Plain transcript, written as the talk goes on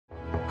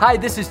Hi,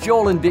 this is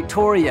Joel and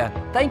Victoria.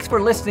 Thanks for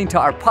listening to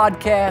our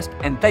podcast,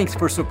 and thanks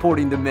for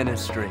supporting the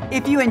ministry.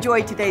 If you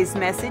enjoyed today's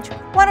message,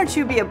 why don't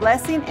you be a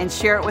blessing and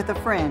share it with a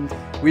friend?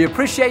 We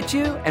appreciate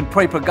you and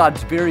pray for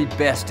God's very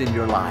best in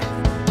your life.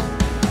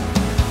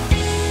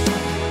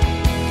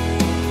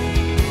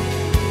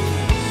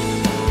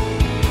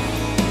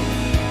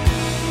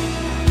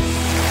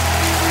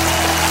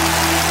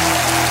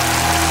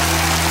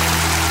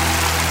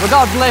 Well,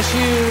 God bless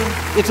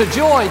you. It's a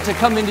joy to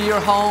come into your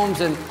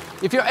homes, and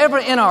if you're ever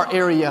in our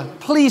area,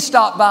 please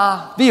stop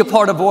by, be a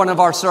part of one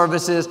of our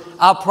services.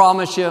 I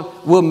promise you,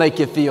 we'll make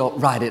you feel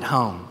right at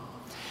home.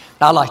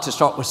 I like to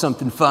start with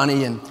something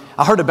funny, and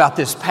I heard about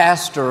this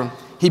pastor.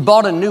 He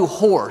bought a new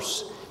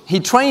horse.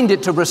 He trained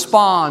it to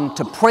respond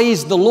to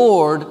praise the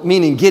Lord,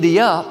 meaning giddy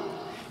up,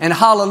 and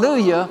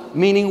hallelujah,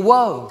 meaning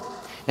whoa.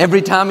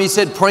 Every time he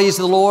said praise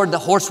the Lord, the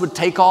horse would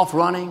take off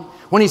running.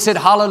 When he said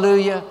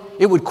hallelujah,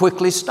 it would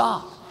quickly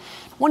stop.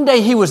 One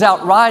day he was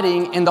out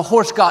riding, and the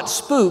horse got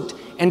spooked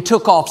and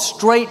took off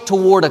straight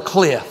toward a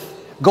cliff,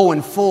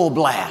 going full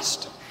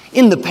blast.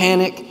 In the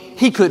panic,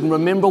 he couldn't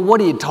remember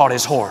what he had taught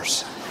his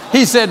horse.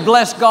 He said,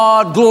 bless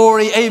God,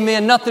 glory,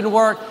 amen, nothing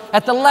worked.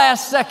 At the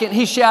last second,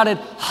 he shouted,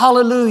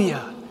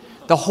 hallelujah.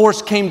 The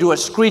horse came to a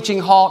screeching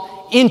halt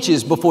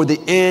inches before the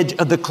edge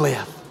of the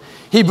cliff.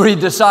 He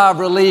breathed a sigh of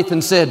relief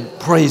and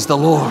said, praise the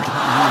Lord.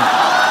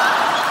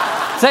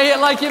 Say it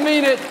like you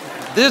mean it.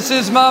 This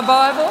is my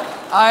Bible.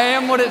 I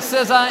am what it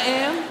says I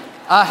am.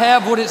 I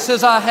have what it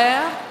says I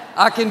have.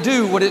 I can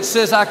do what it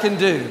says I can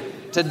do.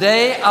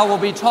 Today I will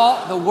be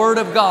taught the Word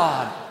of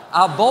God.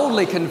 I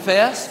boldly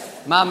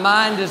confess, my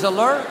mind is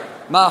alert,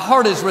 my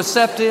heart is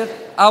receptive.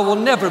 I will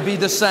never be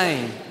the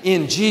same.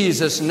 In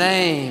Jesus'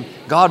 name,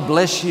 God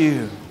bless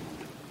you.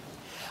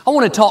 I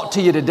want to talk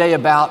to you today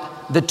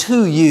about the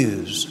two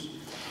yous.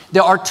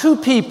 There are two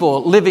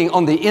people living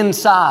on the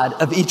inside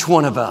of each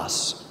one of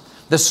us.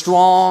 The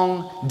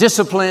strong,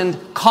 disciplined,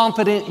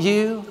 confident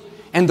you,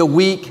 and the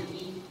weak,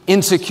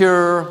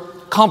 insecure,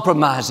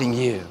 compromising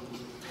you.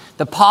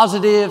 The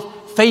positive,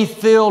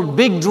 faith-filled,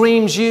 big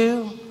dreams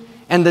you,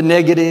 and the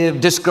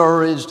negative,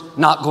 discouraged,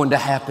 not going to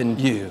happen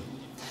you.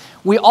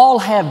 We all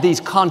have these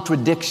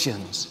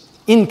contradictions,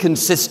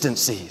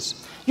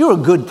 inconsistencies. You're a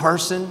good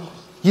person.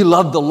 You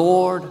love the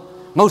Lord.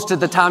 Most of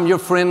the time you're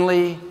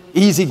friendly,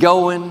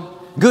 easygoing.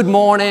 Good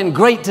morning,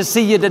 great to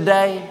see you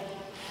today.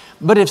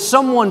 But if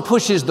someone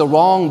pushes the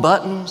wrong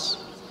buttons,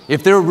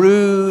 if they're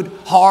rude,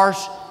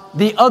 harsh,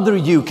 the other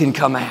you can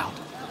come out.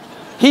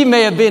 He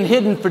may have been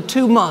hidden for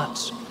 2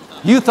 months.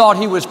 You thought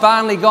he was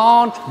finally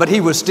gone, but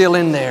he was still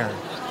in there.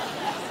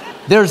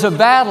 There's a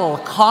battle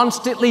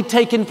constantly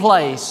taking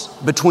place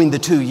between the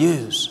two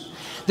yous.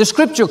 The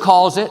scripture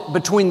calls it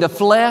between the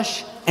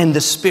flesh and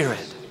the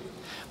spirit.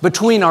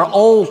 Between our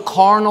old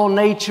carnal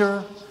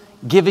nature,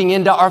 giving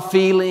into our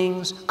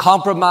feelings,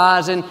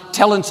 compromising,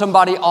 telling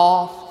somebody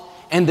off,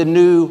 and the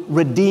new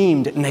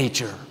redeemed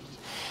nature.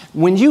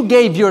 When you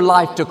gave your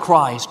life to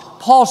Christ,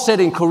 Paul said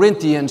in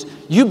Corinthians,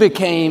 you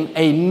became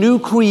a new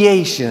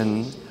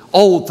creation.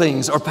 Old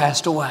things are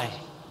passed away.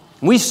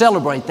 We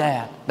celebrate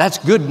that. That's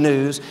good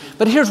news.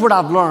 But here's what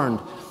I've learned.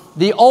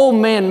 The old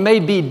man may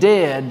be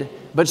dead,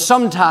 but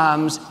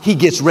sometimes he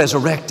gets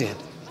resurrected.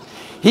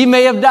 He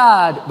may have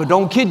died, but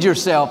don't kid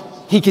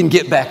yourself, he can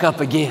get back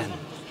up again.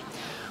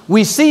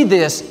 We see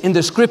this in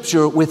the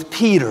scripture with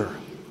Peter.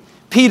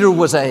 Peter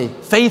was a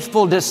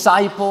faithful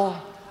disciple,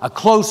 a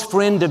close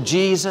friend of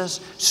Jesus,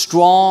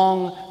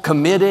 strong,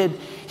 committed.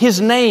 His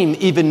name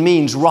even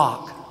means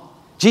rock.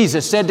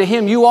 Jesus said to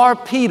him, you are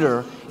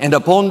Peter, and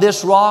upon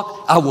this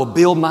rock I will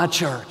build my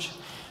church.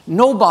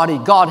 Nobody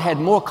God had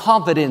more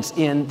confidence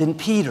in than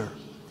Peter.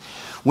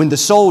 When the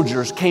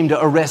soldiers came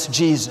to arrest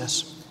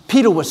Jesus,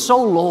 Peter was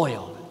so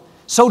loyal,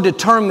 so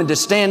determined to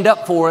stand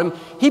up for him,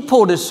 he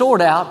pulled his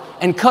sword out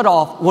and cut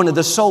off one of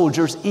the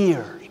soldiers'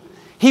 ears.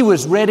 He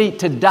was ready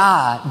to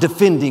die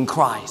defending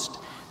Christ.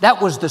 That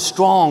was the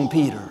strong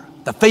Peter,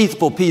 the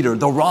faithful Peter,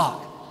 the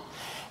rock.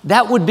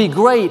 That would be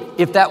great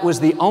if that was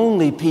the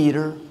only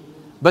Peter,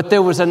 but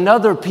there was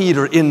another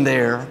Peter in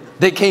there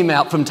that came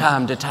out from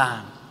time to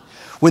time.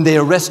 When they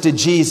arrested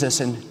Jesus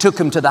and took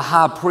him to the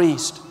high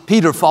priest,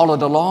 Peter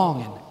followed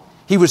along, and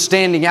he was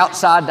standing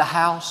outside the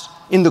house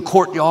in the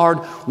courtyard,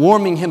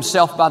 warming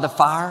himself by the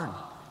fire.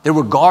 There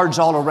were guards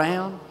all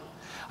around.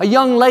 A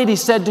young lady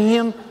said to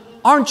him,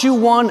 aren't you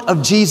one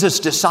of Jesus'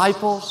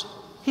 disciples?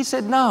 He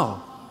said,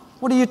 no.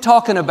 What are you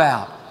talking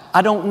about?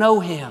 I don't know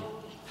him.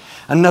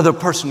 Another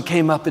person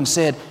came up and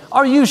said,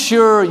 are you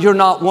sure you're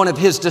not one of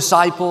his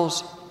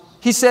disciples?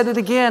 He said it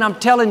again, I'm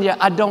telling you,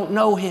 I don't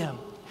know him.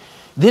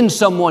 Then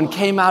someone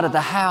came out of the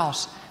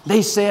house.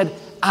 They said,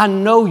 I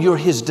know you're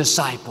his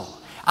disciple.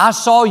 I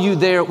saw you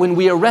there when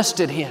we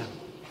arrested him.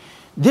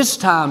 This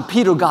time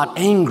Peter got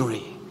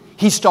angry.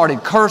 He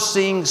started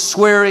cursing,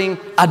 swearing,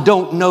 I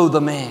don't know the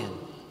man.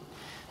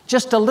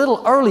 Just a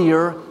little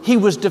earlier, he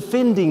was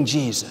defending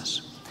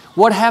Jesus.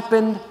 What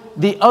happened?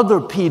 The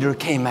other Peter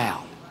came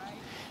out.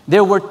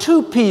 There were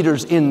two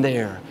Peters in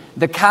there,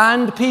 the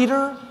kind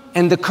Peter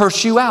and the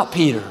curse you out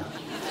Peter.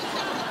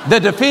 The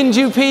defend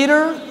you,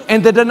 Peter,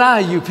 and the deny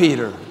you,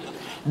 Peter.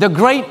 The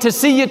great to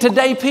see you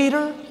today,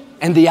 Peter,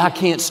 and the I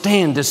can't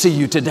stand to see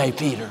you today,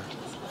 Peter.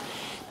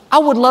 I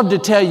would love to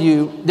tell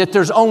you that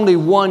there's only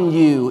one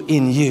you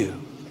in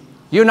you.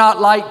 You're not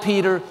like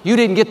Peter. You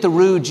didn't get the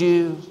rude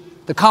you,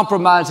 the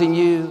compromising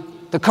you,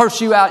 the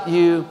curse you out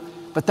you,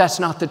 but that's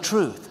not the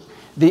truth.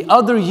 The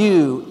other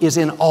you is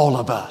in all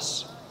of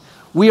us.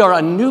 We are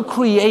a new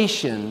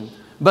creation,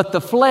 but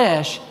the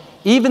flesh,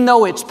 even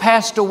though it's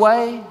passed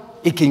away,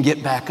 it can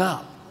get back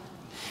up.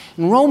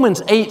 And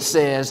Romans 8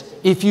 says,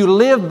 if you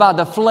live by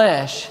the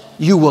flesh,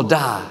 you will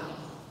die.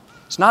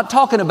 It's not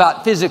talking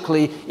about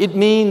physically. It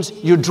means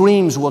your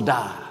dreams will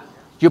die.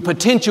 Your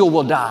potential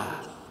will die.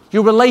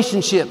 Your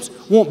relationships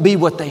won't be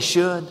what they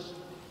should.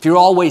 If you're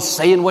always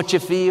saying what you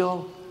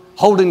feel,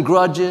 holding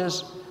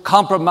grudges,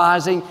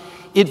 compromising,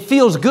 it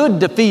feels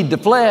good to feed the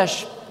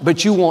flesh,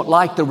 but you won't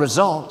like the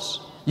results.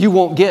 You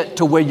won't get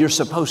to where you're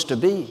supposed to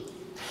be.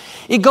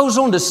 It goes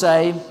on to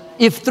say,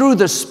 if through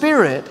the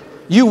Spirit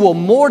you will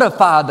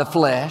mortify the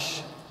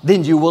flesh,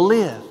 then you will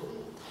live.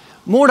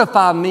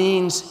 Mortify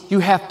means you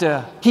have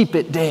to keep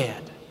it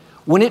dead.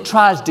 When it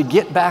tries to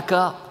get back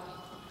up,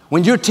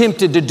 when you're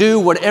tempted to do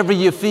whatever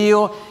you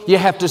feel, you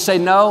have to say,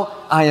 no,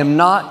 I am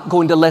not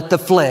going to let the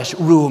flesh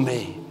rule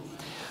me.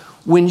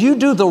 When you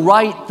do the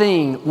right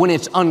thing, when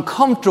it's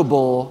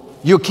uncomfortable,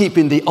 you're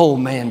keeping the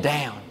old man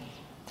down.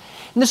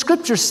 And the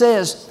scripture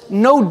says,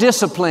 no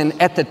discipline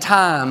at the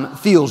time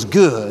feels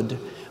good,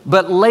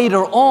 but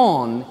later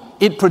on,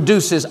 it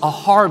produces a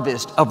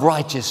harvest of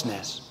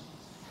righteousness.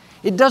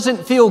 It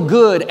doesn't feel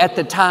good at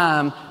the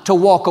time to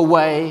walk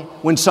away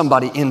when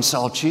somebody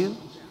insults you.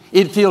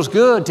 It feels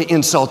good to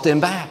insult them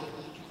back.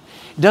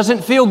 It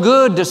doesn't feel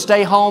good to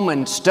stay home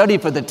and study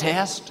for the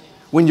test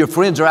when your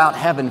friends are out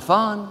having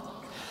fun.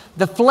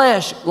 The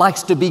flesh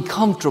likes to be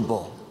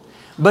comfortable,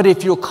 but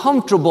if you're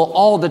comfortable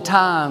all the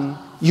time,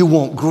 you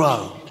won't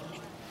grow.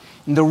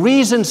 And the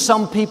reason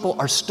some people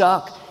are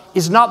stuck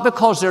is not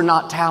because they're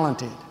not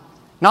talented,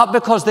 not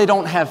because they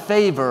don't have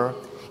favor.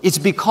 It's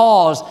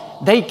because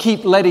they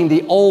keep letting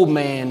the old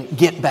man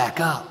get back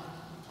up.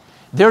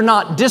 They're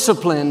not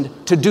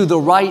disciplined to do the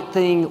right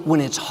thing when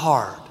it's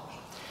hard.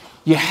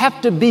 You have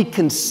to be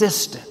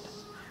consistent.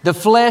 The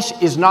flesh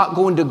is not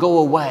going to go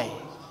away.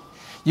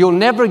 You'll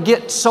never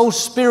get so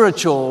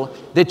spiritual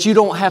that you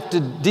don't have to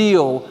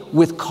deal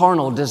with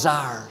carnal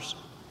desires.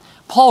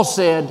 Paul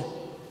said,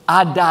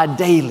 I die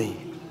daily.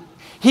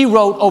 He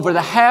wrote over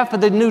the half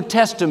of the New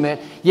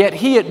Testament, yet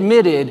he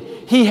admitted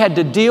he had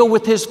to deal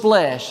with his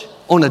flesh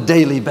on a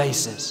daily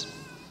basis.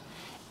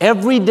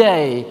 Every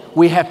day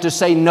we have to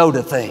say no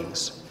to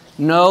things.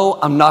 No,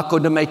 I'm not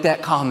going to make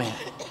that comment.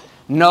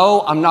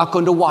 No, I'm not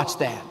going to watch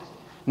that.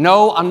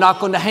 No, I'm not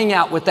going to hang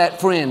out with that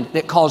friend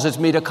that causes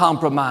me to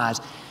compromise.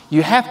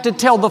 You have to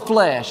tell the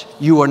flesh,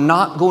 you are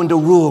not going to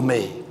rule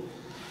me.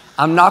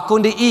 I'm not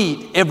going to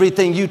eat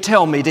everything you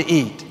tell me to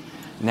eat.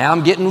 Now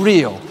I'm getting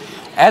real.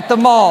 At the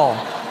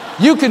mall,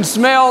 you can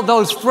smell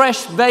those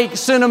fresh baked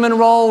cinnamon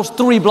rolls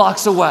 3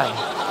 blocks away.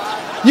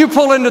 You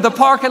pull into the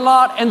parking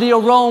lot and the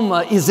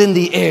aroma is in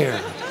the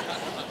air.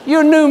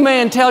 Your new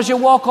man tells you,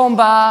 walk on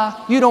by.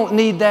 You don't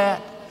need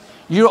that.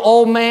 Your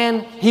old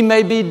man, he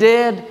may be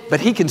dead,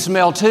 but he can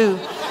smell too.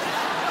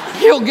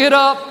 He'll get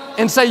up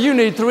and say, you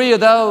need 3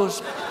 of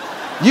those.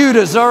 You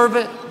deserve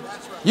it.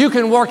 You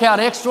can work out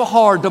extra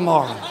hard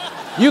tomorrow.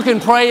 You can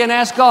pray and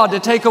ask God to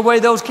take away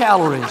those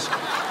calories.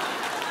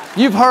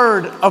 You've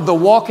heard of the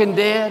walking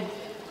dead.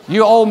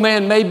 Your old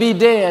man may be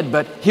dead,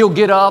 but he'll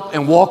get up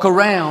and walk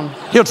around.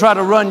 He'll try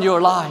to run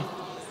your life.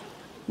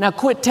 Now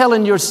quit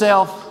telling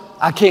yourself,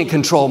 I can't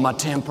control my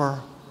temper.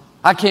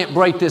 I can't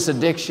break this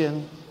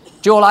addiction.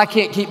 Joel, I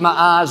can't keep my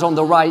eyes on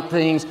the right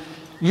things.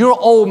 Your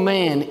old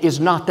man is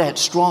not that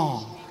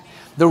strong.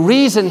 The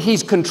reason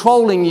he's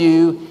controlling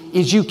you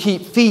is you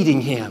keep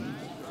feeding him.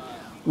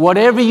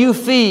 Whatever you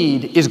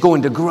feed is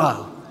going to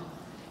grow.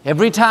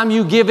 Every time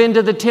you give in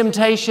to the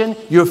temptation,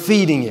 you're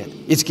feeding it.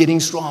 It's getting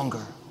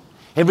stronger.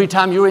 Every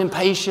time you're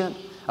impatient,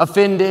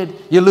 offended,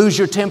 you lose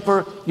your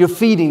temper, you're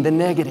feeding the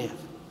negative.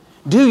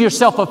 Do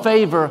yourself a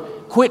favor,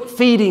 quit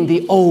feeding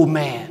the old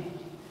man.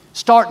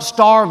 Start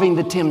starving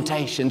the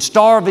temptation,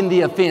 starving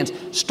the offense,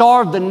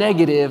 starve the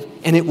negative,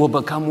 and it will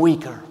become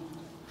weaker.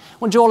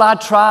 Well, Joel, I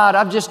tried,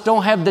 I just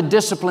don't have the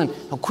discipline.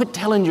 Well, quit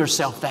telling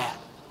yourself that.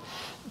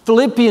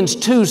 Philippians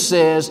 2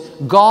 says,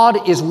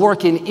 God is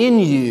working in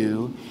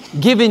you,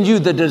 giving you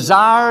the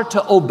desire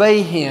to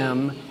obey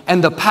Him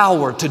and the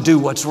power to do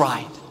what's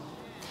right.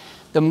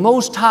 The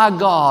Most High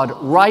God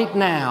right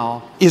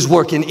now is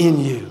working in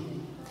you.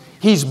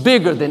 He's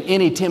bigger than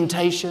any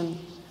temptation,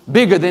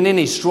 bigger than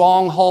any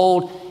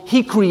stronghold.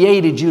 He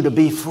created you to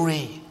be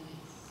free.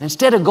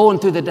 Instead of going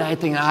through the day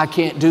thinking, I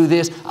can't do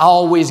this, I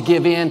always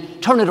give in,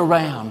 turn it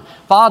around.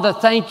 Father,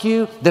 thank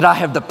you that I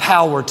have the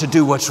power to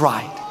do what's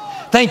right.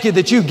 Thank you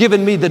that you've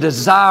given me the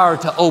desire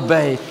to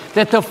obey,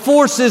 that the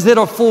forces that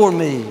are for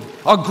me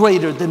are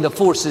greater than the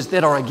forces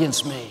that are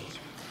against me.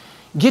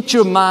 Get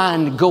your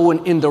mind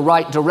going in the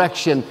right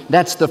direction.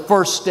 That's the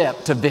first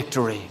step to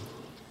victory.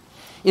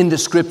 In the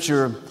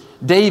scripture,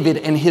 David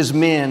and his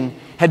men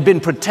had been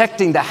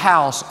protecting the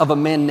house of a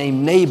man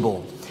named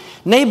Nabal.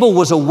 Nabal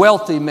was a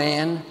wealthy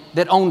man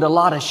that owned a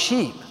lot of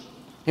sheep.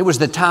 It was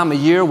the time of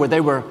year where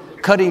they were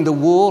cutting the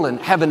wool and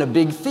having a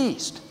big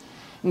feast.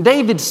 And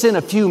David sent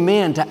a few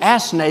men to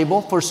ask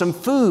Nabal for some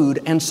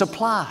food and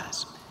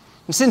supplies.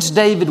 And since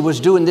David was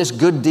doing this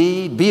good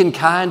deed, being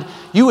kind,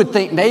 you would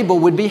think Nabal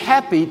would be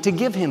happy to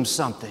give him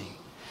something.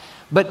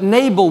 But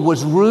Nabal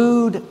was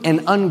rude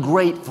and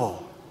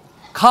ungrateful.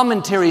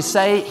 Commentaries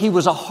say he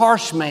was a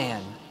harsh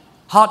man,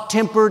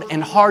 hot-tempered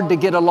and hard to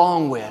get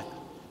along with,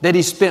 that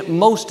he spent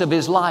most of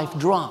his life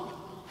drunk.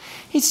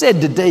 He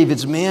said to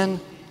David's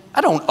men,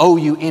 "I don't owe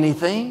you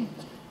anything.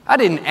 I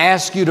didn't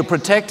ask you to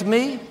protect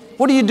me.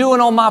 What are you doing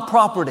on my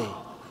property?"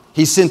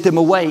 He sent them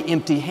away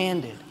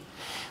empty-handed.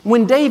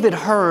 When David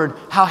heard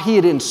how he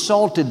had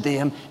insulted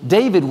them,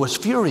 David was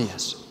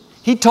furious.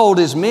 He told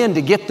his men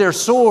to get their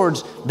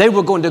swords. They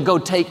were going to go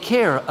take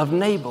care of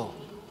Nabal.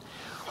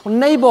 Well,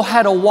 Nabal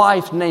had a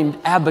wife named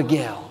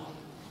Abigail.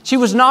 She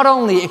was not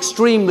only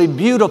extremely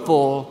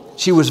beautiful,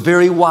 she was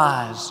very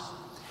wise.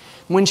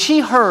 When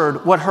she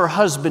heard what her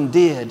husband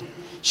did,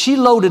 she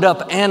loaded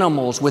up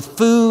animals with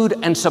food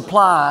and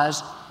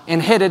supplies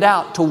and headed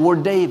out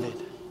toward David.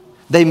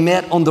 They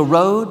met on the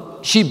road.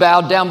 She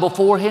bowed down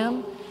before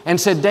him and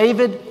said,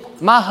 "David,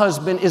 my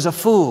husband is a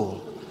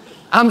fool.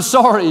 I'm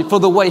sorry for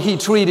the way he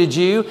treated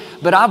you,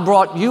 but I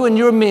brought you and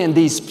your men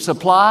these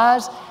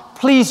supplies.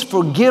 Please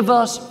forgive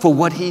us for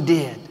what he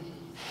did."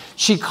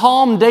 She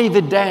calmed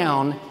David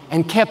down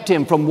and kept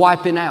him from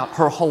wiping out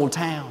her whole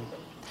town.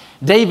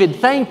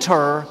 David thanked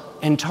her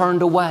and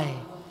turned away,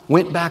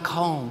 went back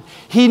home.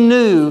 He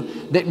knew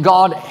that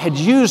God had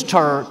used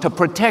her to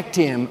protect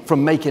him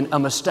from making a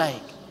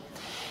mistake.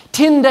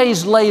 10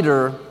 days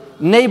later,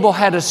 Nabal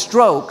had a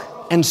stroke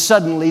and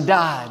suddenly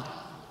died.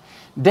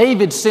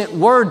 David sent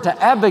word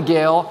to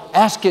Abigail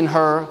asking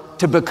her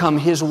to become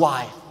his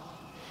wife.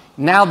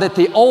 Now that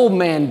the old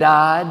man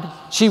died,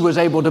 she was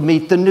able to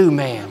meet the new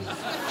man.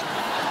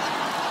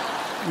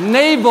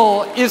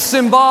 Nabal is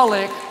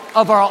symbolic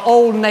of our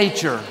old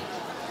nature,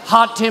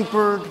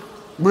 hot-tempered,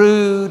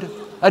 rude,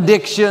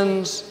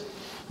 addictions.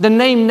 The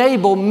name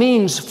Nabal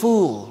means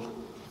fool.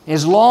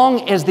 As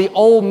long as the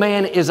old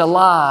man is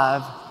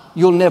alive,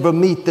 you'll never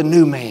meet the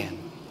new man.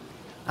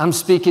 I'm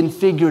speaking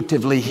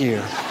figuratively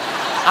here.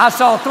 I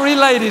saw 3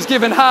 ladies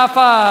giving high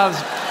fives.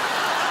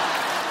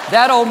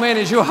 That old man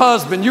is your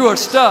husband. You are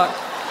stuck.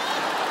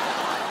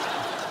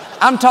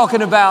 I'm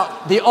talking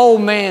about the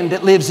old man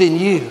that lives in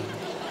you.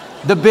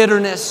 The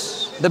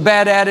bitterness, the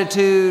bad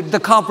attitude, the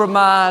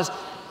compromise.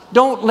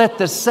 Don't let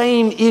the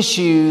same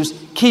issues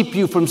keep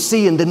you from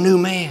seeing the new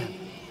man.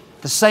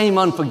 The same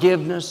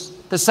unforgiveness,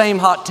 the same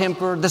hot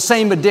temper, the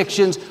same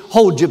addictions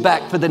hold you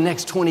back for the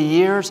next 20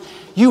 years.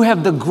 You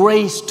have the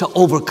grace to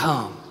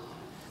overcome.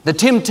 The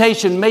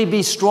temptation may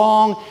be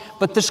strong,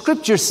 but the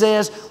scripture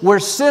says where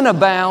sin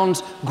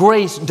abounds,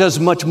 grace does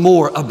much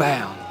more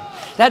abound.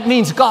 That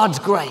means God's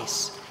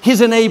grace,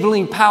 His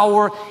enabling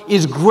power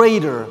is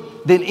greater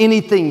than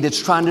anything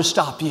that's trying to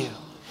stop you.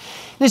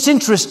 It's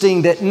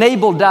interesting that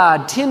Nabal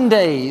died 10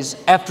 days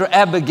after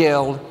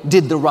Abigail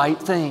did the right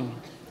thing.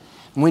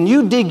 When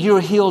you dig your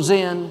heels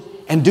in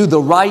and do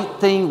the right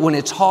thing when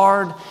it's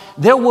hard,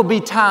 there will be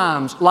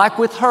times, like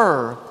with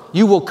her,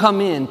 you will come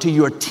into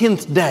your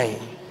 10th day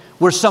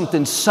where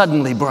something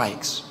suddenly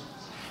breaks.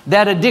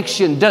 That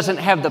addiction doesn't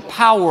have the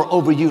power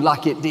over you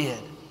like it did.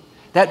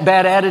 That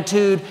bad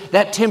attitude,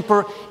 that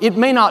temper, it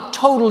may not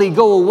totally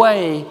go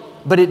away,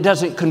 but it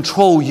doesn't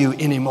control you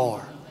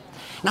anymore.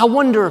 And I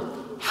wonder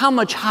how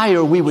much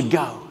higher we would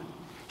go,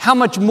 how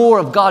much more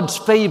of God's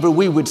favor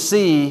we would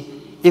see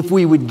if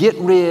we would get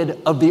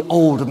rid of the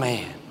old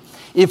man,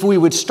 if we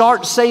would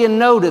start saying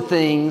no to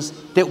things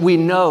that we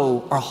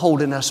know are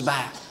holding us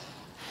back.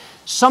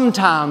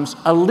 Sometimes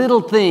a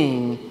little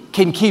thing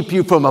can keep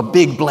you from a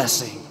big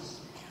blessing,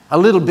 a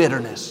little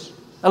bitterness,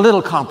 a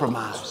little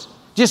compromise.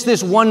 Just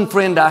this one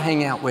friend I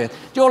hang out with.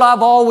 Joel,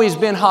 I've always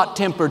been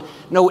hot-tempered.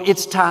 No,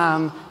 it's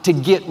time to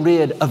get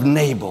rid of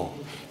Nabal.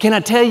 Can I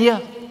tell you,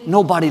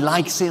 nobody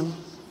likes him.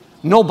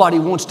 Nobody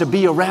wants to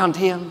be around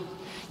him.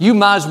 You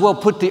might as well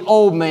put the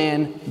old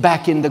man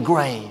back in the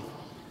grave.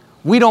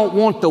 We don't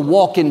want the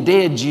walking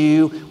dead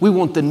you. We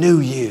want the new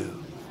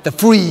you, the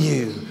free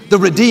you, the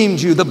redeemed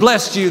you, the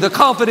blessed you, the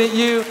confident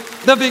you,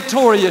 the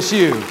victorious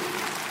you.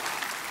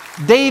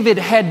 David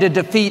had to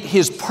defeat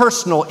his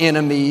personal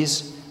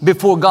enemies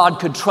before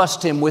God could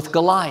trust him with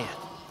Goliath.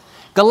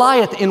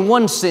 Goliath, in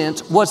one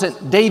sense,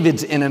 wasn't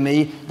David's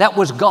enemy. That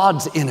was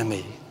God's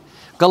enemy.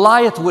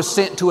 Goliath was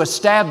sent to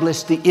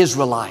establish the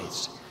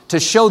Israelites, to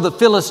show the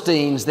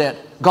Philistines that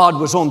God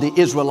was on the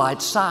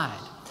Israelites' side.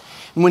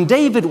 And when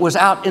David was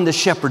out in the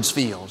shepherd's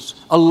fields,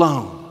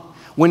 alone,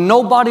 when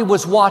nobody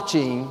was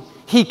watching,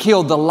 he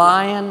killed the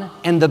lion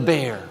and the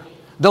bear.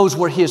 Those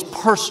were his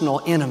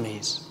personal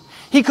enemies.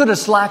 He could have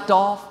slacked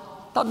off,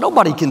 thought,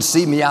 nobody can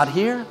see me out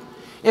here.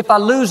 If I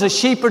lose a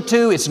sheep or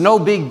two, it's no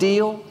big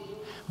deal.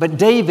 But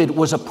David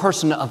was a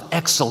person of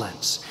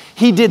excellence.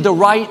 He did the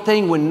right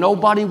thing when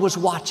nobody was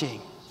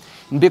watching.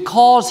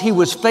 Because he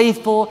was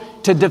faithful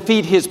to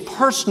defeat his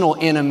personal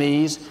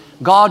enemies,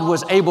 God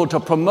was able to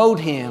promote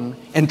him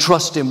and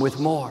trust him with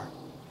more.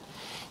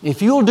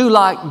 If you'll do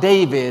like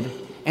David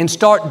and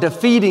start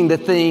defeating the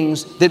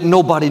things that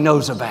nobody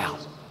knows about,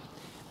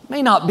 it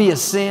may not be a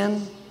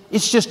sin,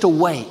 it's just a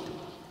weight,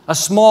 a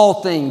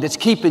small thing that's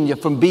keeping you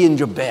from being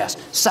your best.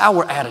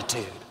 Sour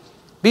attitude,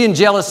 being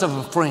jealous of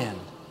a friend,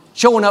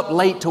 showing up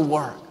late to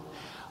work.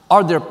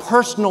 Are there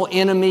personal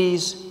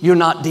enemies you're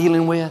not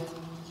dealing with?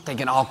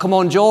 Thinking, oh, come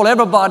on, Joel,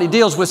 everybody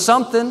deals with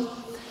something.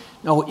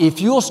 No, if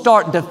you'll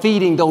start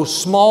defeating those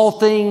small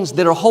things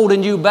that are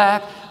holding you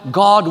back,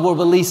 God will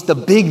release the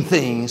big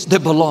things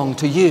that belong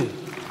to you.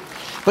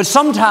 But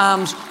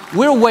sometimes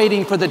we're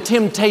waiting for the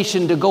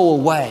temptation to go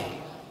away,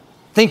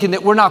 thinking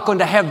that we're not going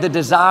to have the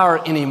desire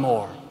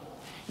anymore.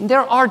 And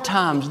there are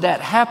times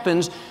that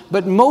happens,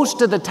 but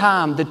most of the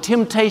time the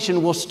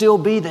temptation will still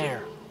be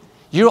there.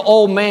 Your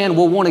old man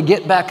will want to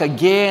get back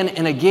again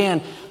and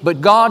again,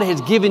 but God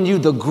has given you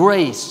the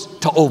grace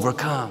to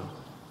overcome.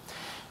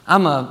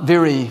 I'm a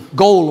very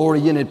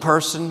goal-oriented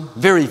person,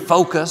 very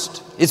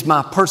focused. It's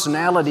my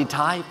personality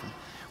type.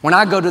 When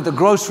I go to the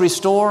grocery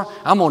store,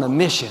 I'm on a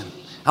mission.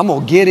 I'm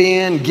going to get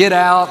in, get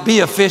out, be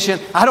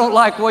efficient. I don't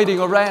like waiting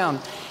around.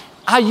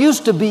 I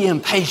used to be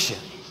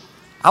impatient.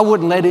 I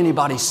wouldn't let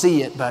anybody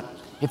see it, but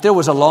if there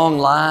was a long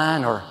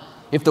line or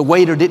if the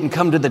waiter didn't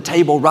come to the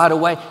table right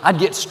away, I'd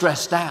get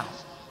stressed out.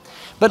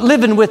 But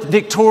living with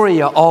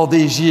Victoria all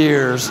these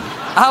years,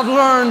 I've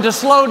learned to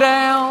slow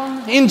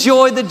down,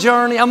 enjoy the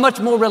journey. I'm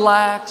much more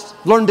relaxed,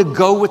 learn to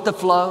go with the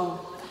flow.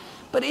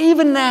 But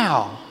even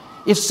now,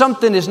 if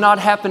something is not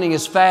happening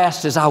as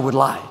fast as I would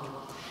like,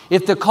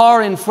 if the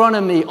car in front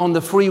of me on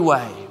the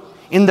freeway,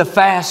 in the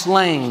fast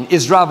lane,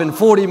 is driving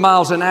 40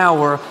 miles an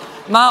hour,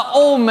 my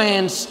old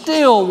man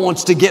still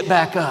wants to get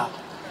back up.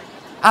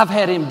 I've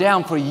had him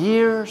down for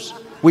years.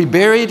 We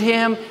buried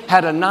him,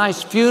 had a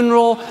nice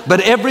funeral,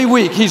 but every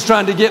week he's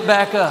trying to get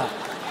back up.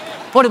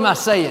 What am I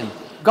saying?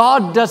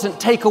 God doesn't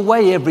take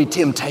away every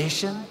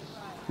temptation,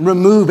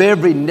 remove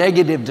every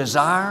negative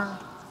desire,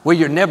 where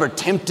you're never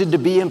tempted to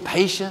be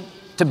impatient,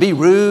 to be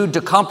rude,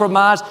 to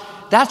compromise.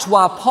 That's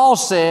why Paul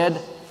said,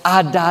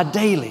 I die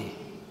daily.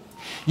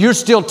 You're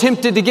still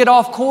tempted to get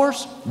off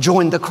course?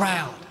 Join the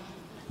crowd.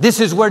 This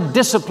is where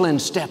discipline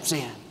steps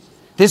in.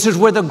 This is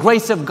where the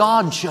grace of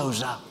God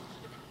shows up.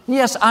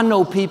 Yes, I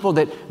know people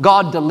that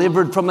God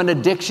delivered from an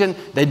addiction.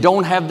 They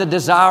don't have the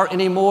desire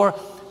anymore.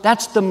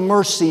 That's the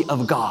mercy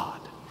of God.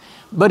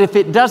 But if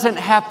it doesn't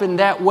happen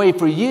that way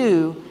for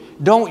you,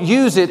 don't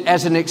use it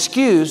as an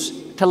excuse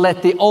to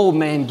let the old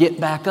man get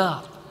back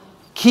up.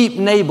 Keep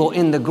Nabal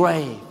in the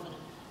grave.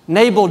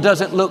 Nabal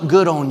doesn't look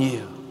good on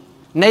you.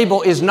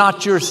 Nabal is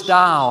not your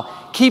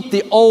style. Keep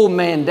the old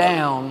man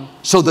down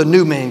so the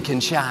new man can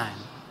shine.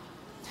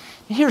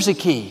 Here's the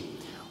key.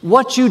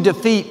 What you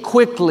defeat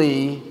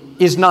quickly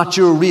is not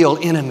your real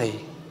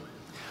enemy.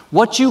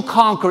 What you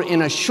conquer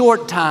in a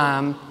short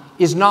time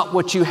is not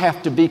what you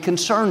have to be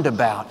concerned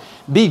about.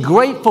 Be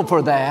grateful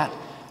for that,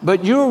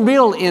 but your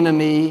real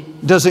enemy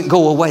doesn't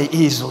go away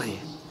easily.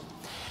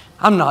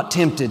 I'm not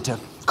tempted to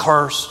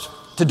curse,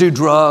 to do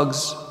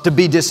drugs, to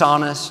be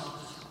dishonest.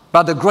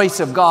 By the grace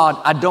of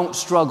God, I don't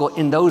struggle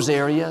in those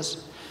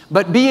areas.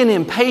 But being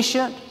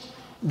impatient,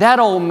 that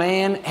old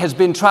man has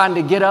been trying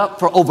to get up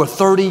for over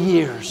 30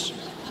 years.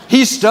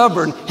 He's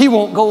stubborn. He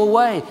won't go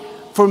away.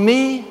 For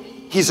me,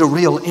 he's a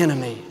real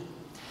enemy.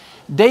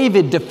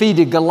 David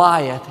defeated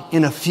Goliath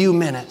in a few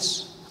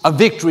minutes, a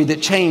victory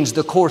that changed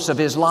the course of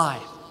his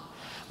life.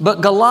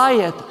 But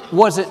Goliath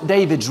wasn't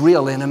David's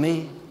real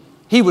enemy.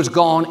 He was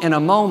gone in a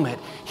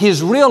moment.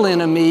 His real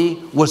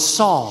enemy was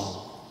Saul.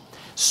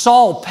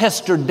 Saul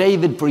pestered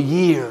David for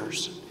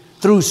years,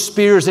 threw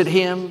spears at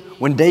him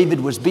when David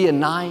was being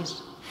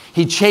nice.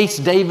 He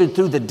chased David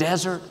through the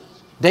desert.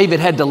 David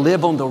had to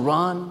live on the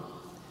run.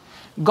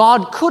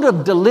 God could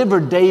have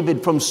delivered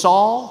David from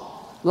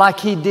Saul like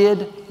he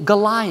did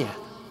Goliath.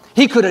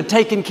 He could have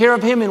taken care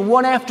of him in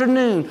one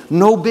afternoon,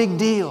 no big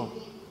deal.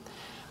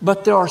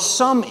 But there are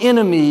some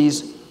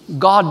enemies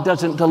God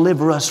doesn't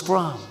deliver us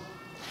from.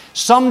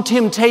 Some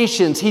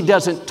temptations He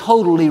doesn't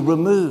totally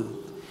remove.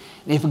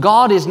 If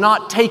God is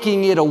not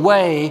taking it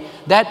away,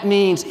 that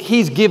means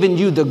He's given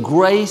you the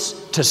grace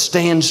to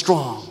stand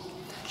strong.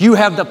 You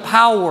have the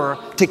power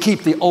to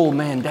keep the old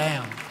man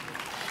down.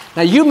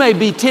 Now you may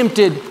be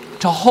tempted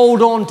to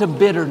hold on to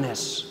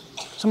bitterness.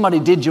 Somebody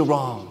did you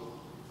wrong.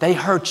 They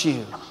hurt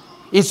you.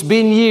 It's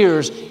been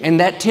years and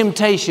that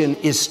temptation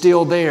is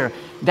still there.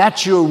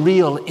 That's your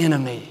real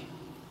enemy.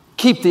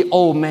 Keep the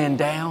old man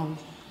down.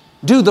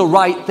 Do the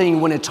right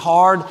thing when it's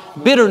hard.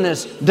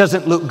 Bitterness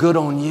doesn't look good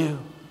on you.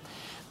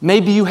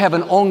 Maybe you have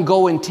an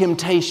ongoing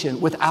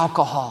temptation with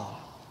alcohol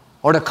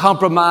or to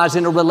compromise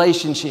in a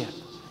relationship,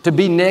 to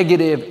be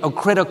negative or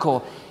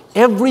critical.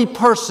 Every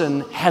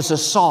person has a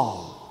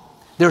Saul.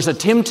 There's a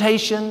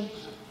temptation,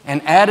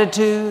 an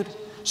attitude,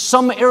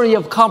 some area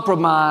of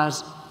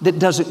compromise that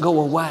doesn't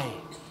go away.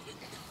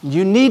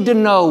 You need to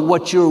know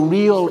what your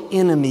real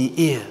enemy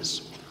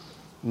is.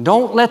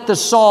 Don't let the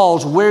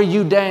Sauls wear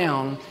you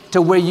down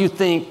to where you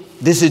think,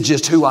 this is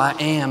just who I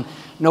am.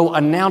 No,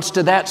 announce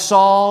to that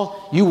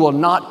Saul, you will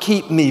not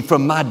keep me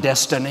from my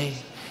destiny.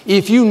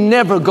 If you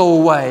never go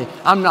away,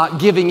 I'm not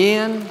giving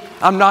in.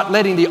 I'm not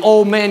letting the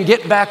old man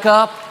get back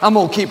up. I'm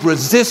going to keep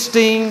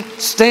resisting,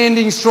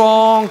 standing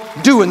strong,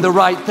 doing the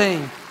right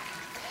thing.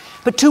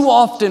 But too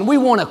often we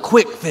want a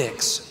quick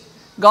fix.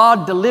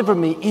 God, deliver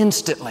me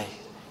instantly.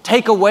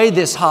 Take away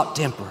this hot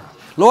temper.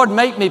 Lord,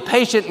 make me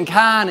patient and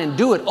kind and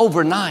do it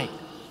overnight.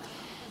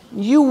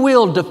 You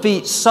will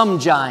defeat some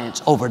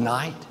giants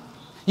overnight.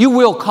 You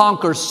will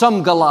conquer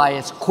some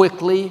Goliaths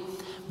quickly,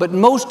 but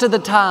most of the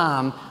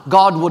time,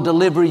 God will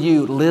deliver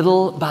you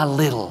little by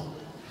little.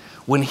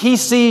 When He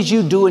sees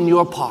you doing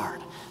your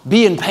part,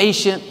 being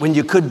patient when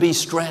you could be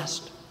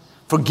stressed,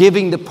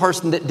 forgiving the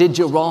person that did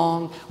you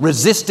wrong,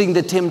 resisting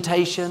the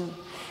temptation,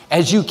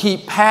 as you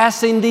keep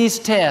passing these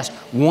tests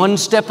one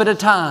step at a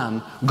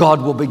time,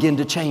 God will begin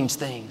to change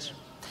things.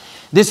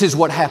 This is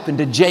what happened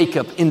to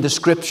Jacob in the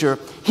Scripture.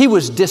 He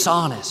was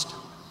dishonest.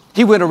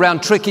 He went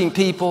around tricking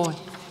people.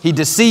 He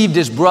deceived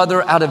his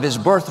brother out of his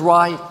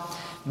birthright.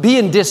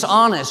 Being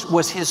dishonest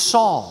was his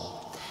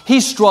Saul.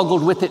 He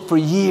struggled with it for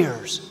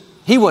years.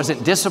 He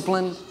wasn't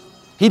disciplined.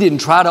 He didn't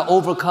try to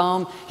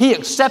overcome. He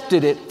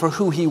accepted it for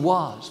who he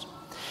was.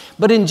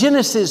 But in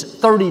Genesis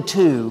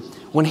 32,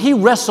 when he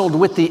wrestled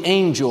with the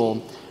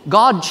angel,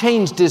 God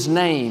changed his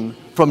name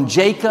from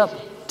Jacob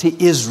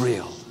to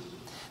Israel.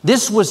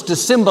 This was to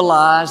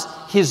symbolize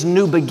his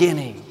new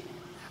beginning.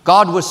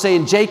 God was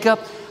saying, Jacob,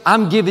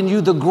 I'm giving you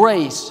the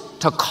grace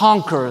to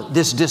conquer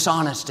this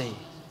dishonesty.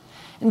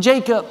 And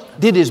Jacob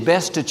did his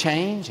best to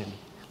change and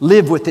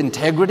live with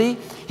integrity.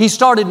 He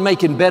started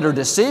making better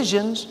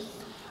decisions.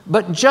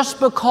 But just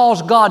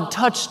because God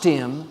touched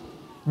him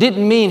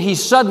didn't mean he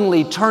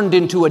suddenly turned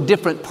into a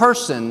different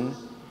person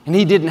and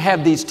he didn't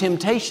have these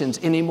temptations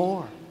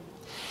anymore.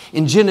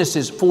 In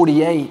Genesis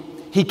 48,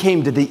 he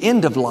came to the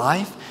end of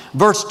life.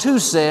 Verse 2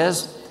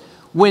 says,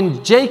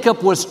 when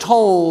Jacob was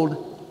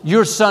told,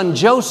 your son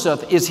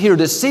Joseph is here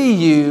to see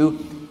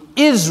you,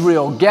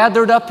 Israel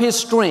gathered up his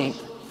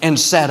strength and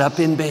sat up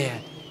in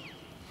bed.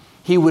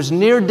 He was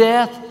near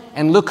death,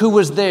 and look who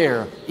was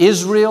there,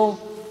 Israel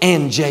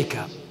and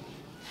Jacob.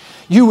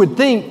 You would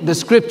think the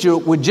Scripture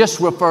would just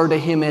refer to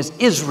him as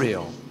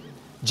Israel.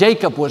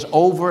 Jacob was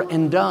over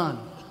and done.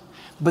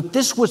 But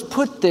this was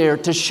put there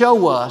to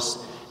show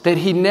us that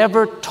he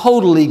never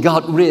totally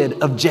got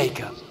rid of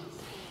Jacob.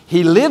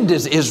 He lived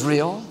as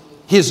Israel,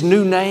 his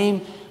new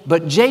name,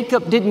 but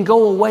Jacob didn't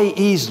go away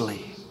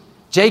easily.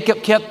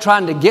 Jacob kept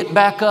trying to get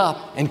back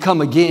up and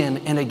come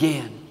again and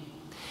again.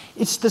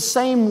 It's the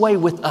same way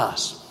with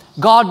us.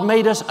 God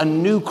made us a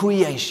new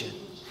creation.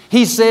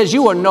 He says,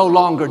 you are no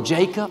longer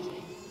Jacob,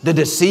 the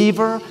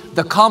deceiver,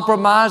 the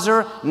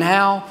compromiser.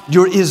 Now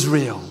you're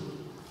Israel.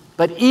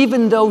 But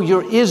even though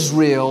you're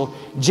Israel,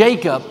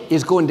 Jacob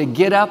is going to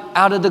get up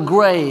out of the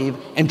grave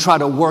and try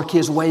to work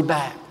his way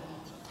back.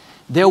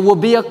 There will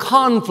be a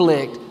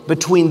conflict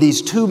between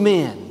these two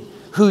men,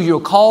 who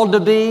you're called to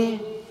be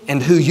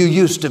and who you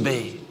used to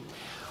be.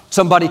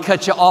 Somebody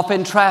cut you off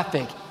in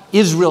traffic.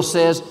 Israel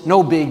says,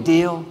 no big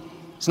deal.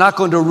 It's not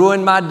going to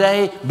ruin my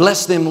day.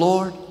 Bless them,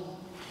 Lord.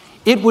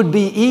 It would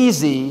be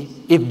easy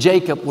if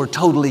Jacob were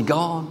totally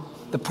gone.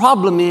 The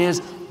problem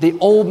is the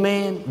old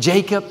man,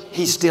 Jacob,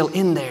 he's still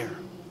in there.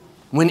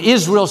 When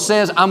Israel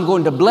says, I'm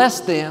going to bless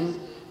them,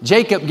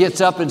 Jacob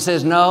gets up and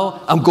says, no,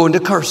 I'm going to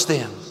curse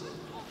them.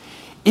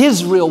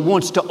 Israel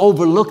wants to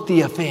overlook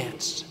the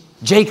offense.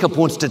 Jacob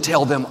wants to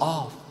tell them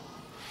off.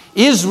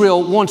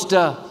 Israel wants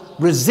to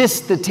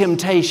resist the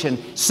temptation,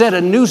 set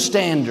a new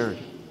standard.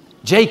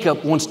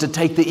 Jacob wants to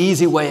take the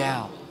easy way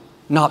out,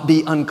 not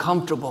be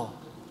uncomfortable.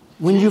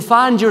 When you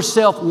find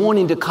yourself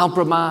wanting to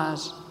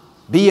compromise,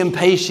 be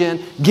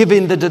impatient, give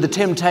in to the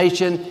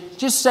temptation,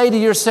 just say to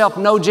yourself,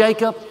 no,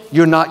 Jacob,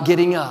 you're not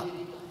getting up.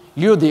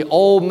 You're the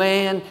old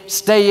man.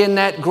 Stay in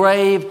that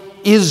grave.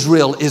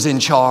 Israel is in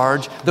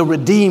charge, the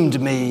redeemed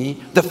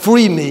me, the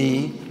free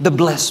me, the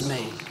blessed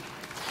me.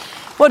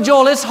 Well,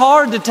 Joel, it's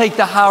hard to take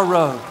the high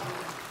road.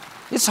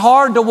 It's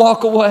hard to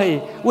walk away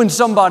when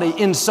somebody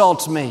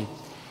insults me.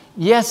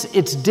 Yes,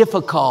 it's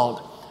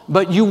difficult,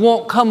 but you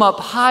won't come up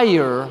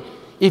higher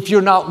if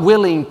you're not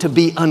willing to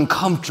be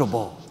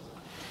uncomfortable.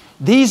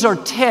 These are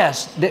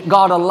tests that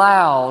God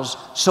allows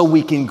so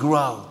we can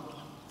grow.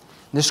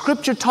 The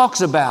Scripture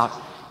talks about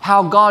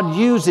how God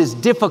uses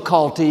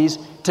difficulties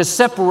to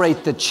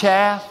separate the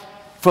chaff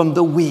from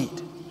the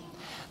wheat.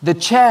 The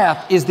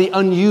chaff is the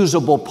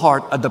unusable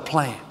part of the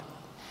plant.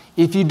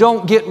 If you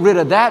don't get rid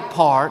of that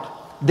part,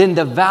 then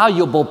the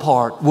valuable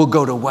part will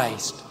go to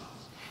waste.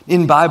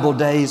 In Bible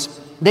days,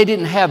 they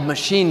didn't have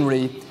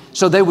machinery,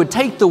 so they would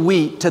take the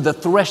wheat to the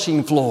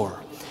threshing floor.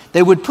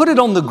 They would put it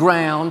on the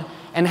ground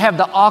and have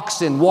the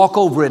oxen walk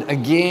over it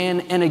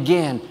again and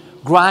again,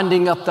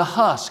 grinding up the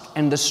husk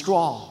and the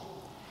straw.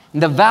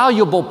 And the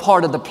valuable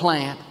part of the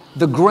plant,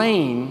 the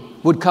grain,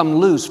 would come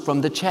loose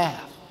from the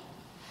chaff.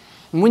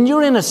 And when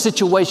you're in a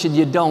situation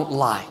you don't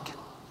like,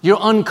 you're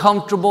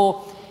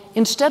uncomfortable,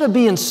 instead of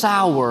being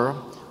sour,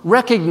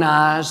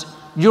 recognize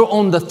you're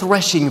on the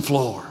threshing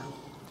floor.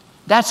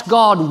 That's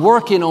God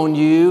working on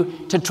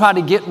you to try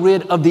to get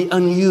rid of the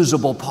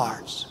unusable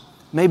parts.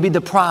 Maybe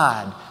the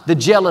pride, the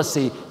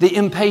jealousy, the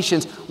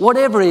impatience,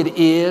 whatever it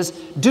is,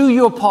 do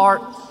your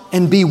part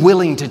and be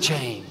willing to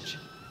change.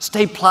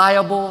 Stay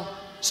pliable,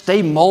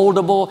 stay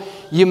moldable.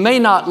 You may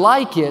not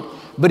like it,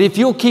 but if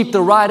you'll keep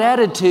the right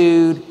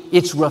attitude,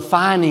 it's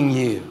refining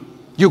you.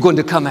 You're going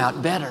to come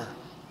out better.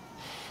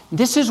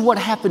 This is what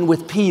happened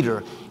with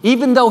Peter.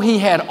 Even though he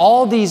had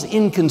all these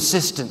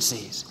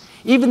inconsistencies,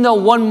 even though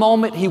one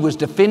moment he was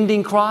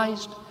defending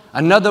Christ,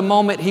 another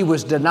moment he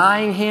was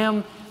denying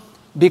Him,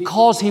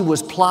 because he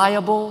was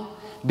pliable,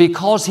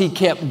 because he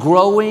kept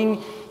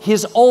growing,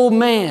 his old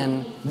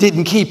man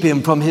didn't keep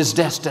him from his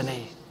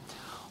destiny.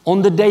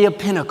 On the day of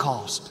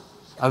Pentecost,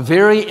 a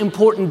very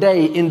important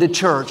day in the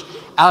church,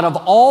 out of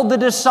all the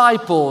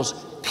disciples,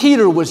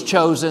 Peter was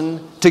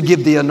chosen to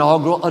give the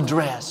inaugural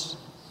address.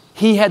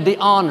 He had the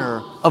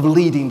honor of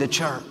leading the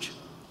church.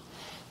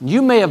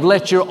 You may have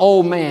let your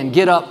old man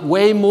get up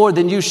way more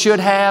than you should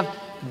have.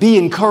 Be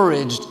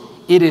encouraged.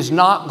 It is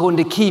not going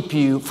to keep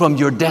you from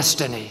your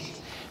destiny.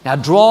 Now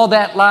draw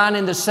that line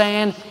in the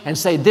sand and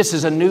say, this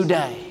is a new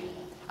day.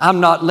 I'm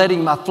not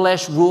letting my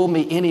flesh rule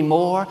me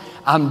anymore.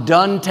 I'm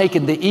done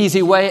taking the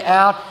easy way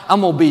out.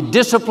 I'm going to be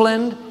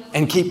disciplined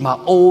and keep my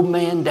old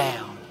man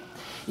down.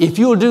 If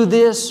you'll do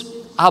this,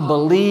 I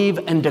believe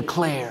and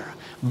declare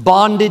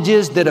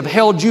bondages that have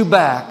held you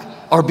back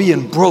are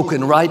being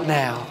broken right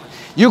now.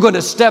 You're going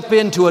to step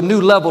into a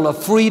new level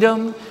of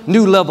freedom,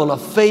 new level of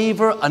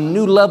favor, a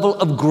new level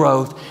of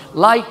growth.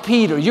 Like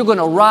Peter, you're going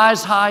to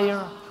rise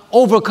higher,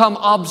 overcome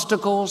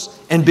obstacles,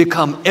 and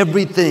become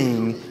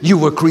everything you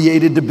were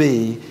created to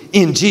be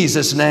in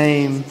Jesus'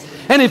 name.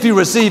 And if you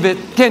receive it,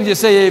 can you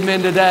say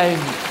amen today?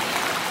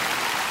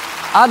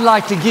 I'd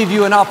like to give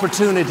you an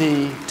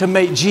opportunity to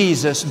make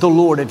Jesus the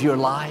Lord of your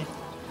life.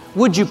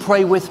 Would you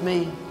pray with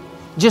me?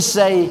 Just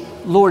say,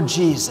 Lord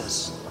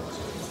Jesus,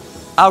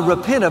 I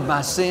repent of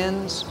my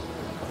sins.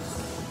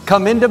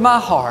 Come into my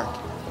heart.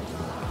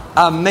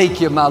 I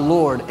make you my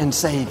Lord and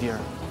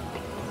Savior.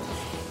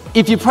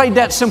 If you prayed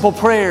that simple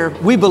prayer,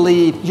 we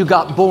believe you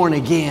got born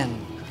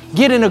again.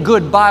 Get in a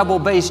good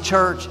Bible-based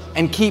church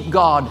and keep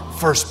God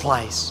first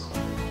place.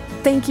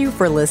 Thank you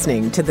for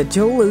listening to the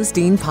Joel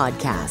Osteen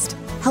Podcast.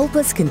 Help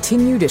us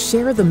continue to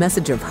share the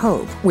message of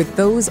hope with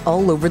those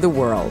all over the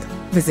world.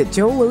 Visit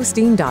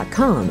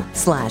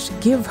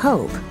joelosteen.com/give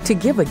hope to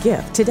give a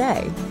gift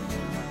today.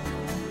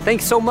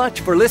 Thanks so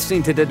much for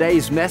listening to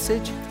today's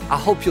message. I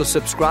hope you'll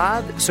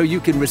subscribe so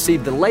you can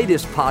receive the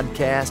latest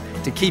podcast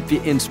to keep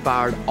you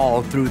inspired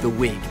all through the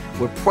week.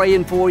 We're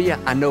praying for you.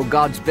 I know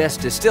God's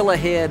best is still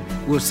ahead.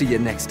 We'll see you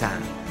next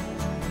time.